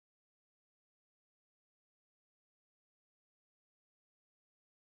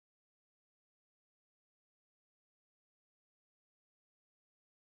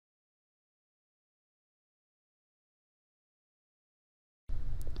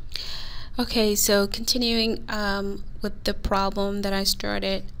Okay, so continuing with the problem that I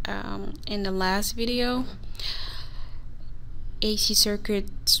started in the last video, AC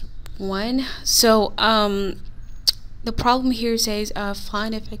circuits 1. So the problem here says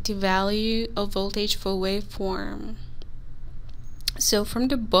find effective value of voltage for waveform. So from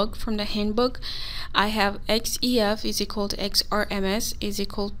the handbook, I have XEF is equal to XRMS is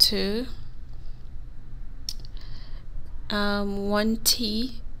equal to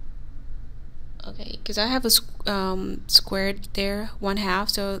 1T. Okay, because I have a squared there, 1/2,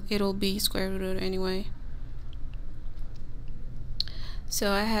 so it'll be square root anyway.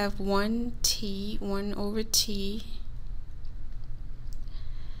 So I have 1T, 1 over T,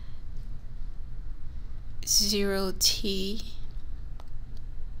 0T,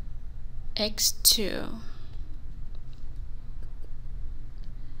 x2,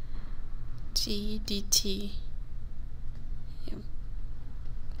 T dt.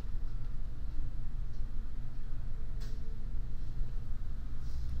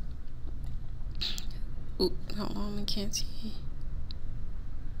 Ooh, hold on, I can't see.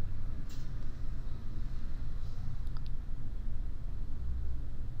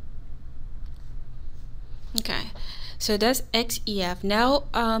 Okay, so that's XEF. Now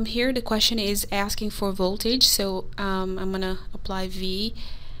here the question is asking for voltage, so I'm gonna apply V.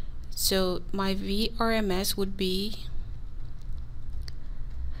 So my VRMS would be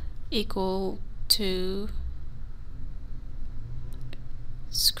equal to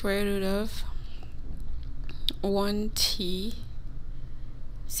square root of 1T,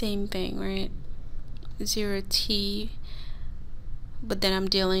 same thing, right? 0T, but then I'm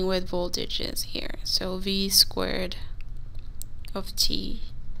dealing with voltages here, so V squared of T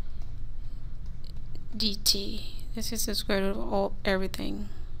dt. This is the square root of everything.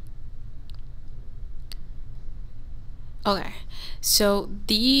 Okay, so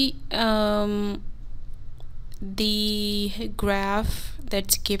the graph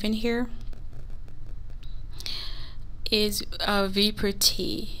that's given here is V per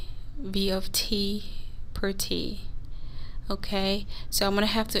T, V of T per T. Okay, so I'm gonna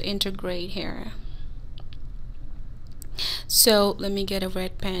have to integrate here. So let me get a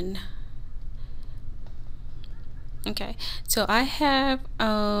red pen. Okay, so I have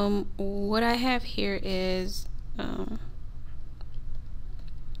what I have here is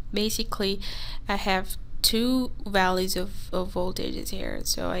basically I have two values of voltages here.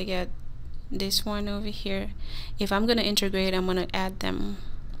 So I get this one over here. If I'm gonna integrate, I'm gonna add them,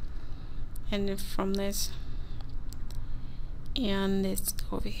 and from this and this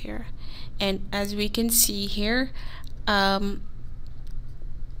over here, and as we can see here,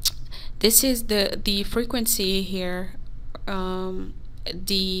 this is the frequency here,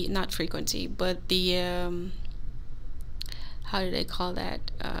 the not frequency but the how do they call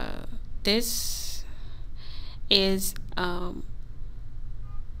that, this is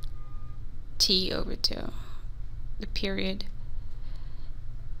T over 2. The period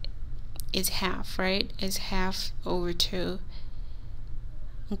is half, right? Is half over 2.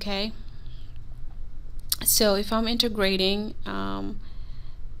 Okay, so if I'm integrating,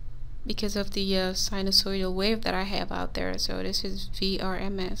 because of the sinusoidal wave that I have out there, so this is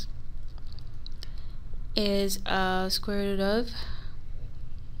VRMS is square root of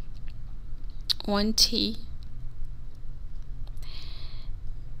 1T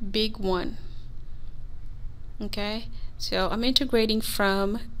big 1. Okay, so I'm integrating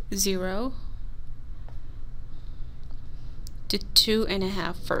from 0 to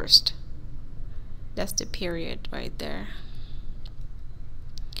 2.5 first. That's the period right there.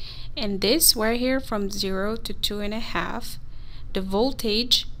 And this right here from 0 to 2.5, the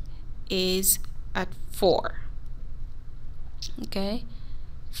voltage is at 4. Okay,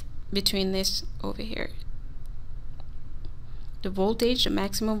 between this over here, the voltage, the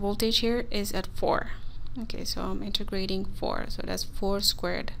maximum voltage here is at 4. Okay, so I'm integrating 4, so that's 4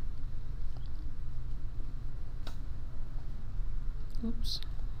 squared. Oops.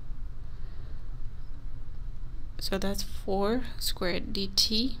 So that's 4 squared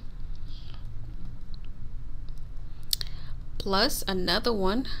dt plus another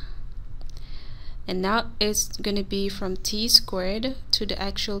one, and now it's going to be from T squared to the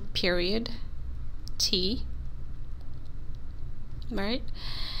actual period T, right?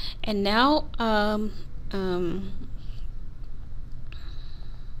 And now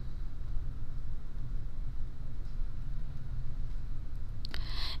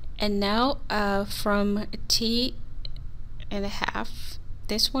from T.5,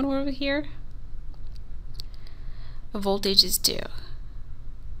 this one over here, voltage is 2.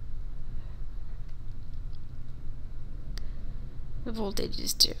 The voltage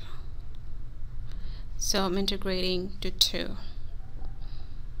is 2. So I'm integrating to 2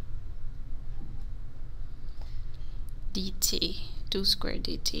 dt, 2 squared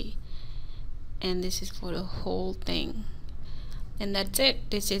dt, and this is for the whole thing. And that's it.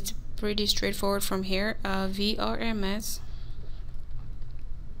 This is pretty straightforward from here. VRMS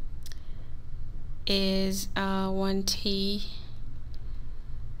is 1t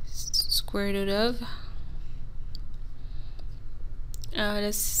square root of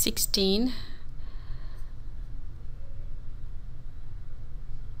that's 16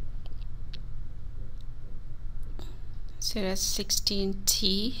 so that's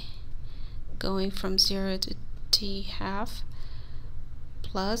 16t going from 0 to t half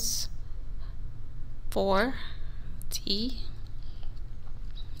plus 4t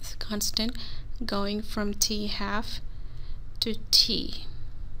is constant going from t half to t.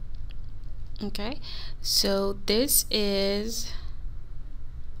 Okay, so this is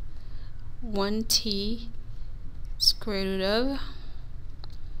 1t square root of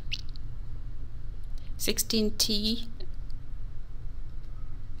 16t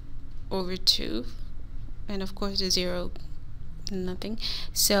over 2, and of course the 0 nothing,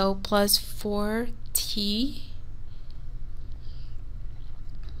 so plus 4t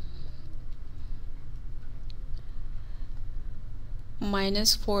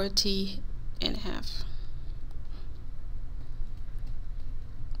minus 4t and a half.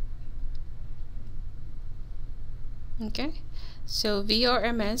 Okay, so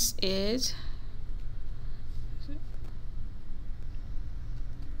VRMS is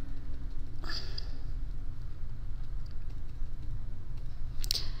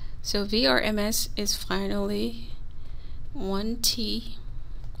finally 1t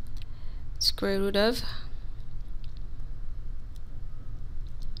square root of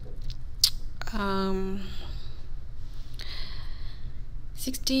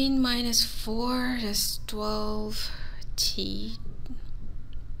 16 minus 4 is 12t,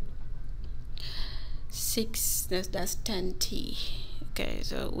 6 that's 10t. Okay,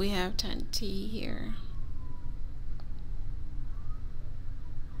 so we have 10t here.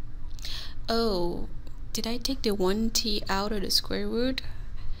 Oh, did I take the 1t out of the square root?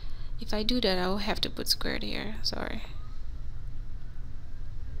 If I do that, I'll have to put squared here. Sorry.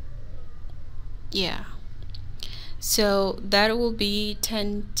 Yeah, so that will be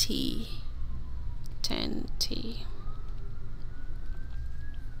 10t.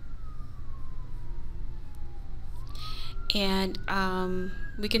 And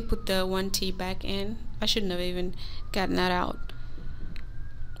we can put the 1t back in. I shouldn't have even gotten that out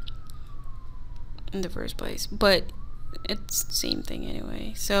in the first place, but it's the same thing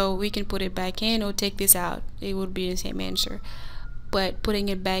anyway, so we can put it back in or take this out. It would be the same answer, but putting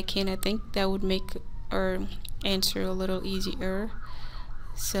it back in, I think that would make our answer a little easier.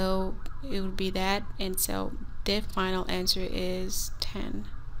 So it would be that, and so the final answer is 10.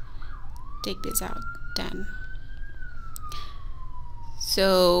 Take this out, 10.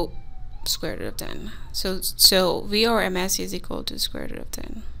 So square root of 10. So VRMS is equal to square root of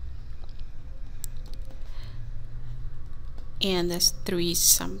 10. And that's 3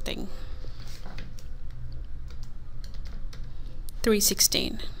 something.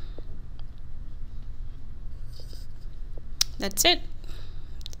 316. That's it.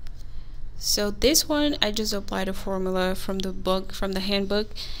 So this one, I just applied a formula from the book, from the handbook.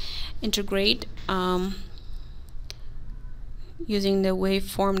 Integrate using the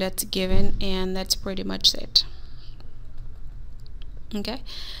waveform that's given, and that's pretty much it. Okay,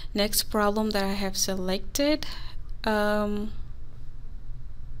 next problem that I have selected.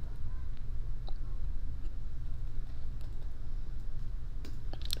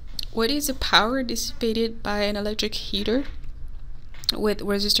 What is the power dissipated by an electric heater with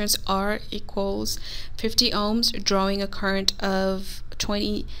resistance R equals 50 ohms, drawing a current of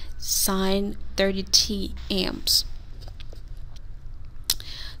 20 sine 30t amps?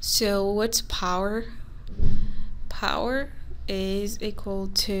 So what's power? Power is equal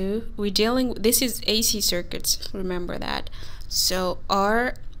to, this is AC circuits, remember that. So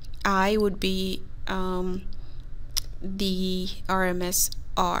RI would be the RMS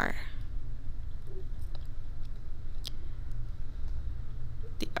R,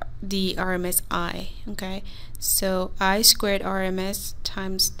 the RMS I. Okay, so I squared RMS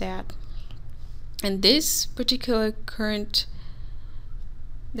times that, and this particular current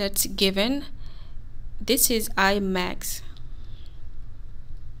that's given, this is I max.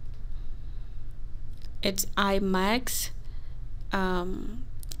 It's I max sine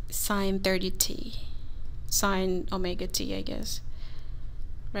 30t, sine omega t, I guess,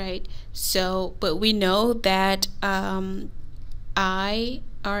 right? So but we know that I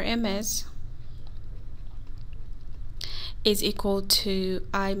RMS is equal to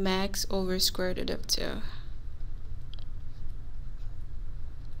I max over square root of 2.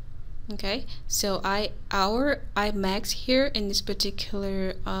 Okay, so our I max here in this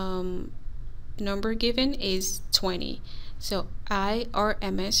particular number given is 20. So our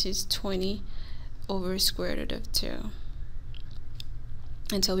ms is 20 over square root of 2.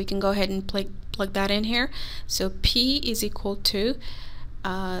 And so we can go ahead and plug that in here. So P is equal to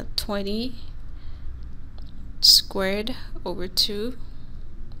 20 squared over 2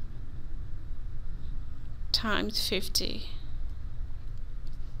 times 50.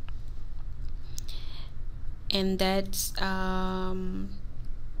 And that's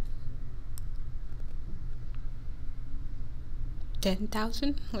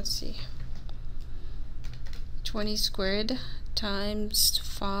 10,000. Let's see. 20 squared times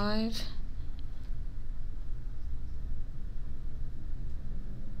 5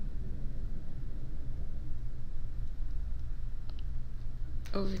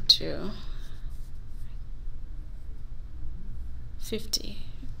 over 2. 50.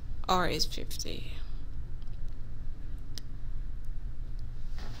 R is 50.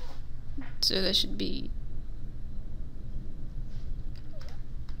 So that should be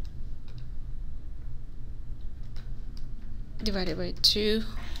divided by 2.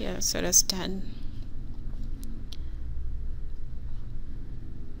 Yeah, so that's 10.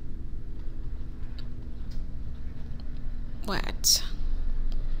 What?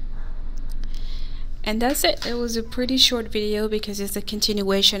 And that's it. It was a pretty short video because it's a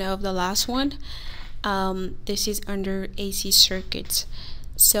continuation of the last one. This is under AC circuits.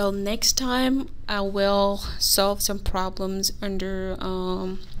 So next time I will solve some problems under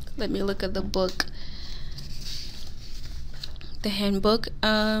let me look at the book, the handbook.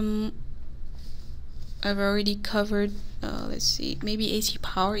 I've already covered let's see, maybe AC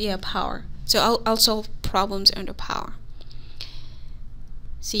power. Yeah, power. So I'll solve problems under power.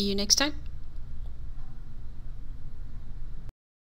 See you next time.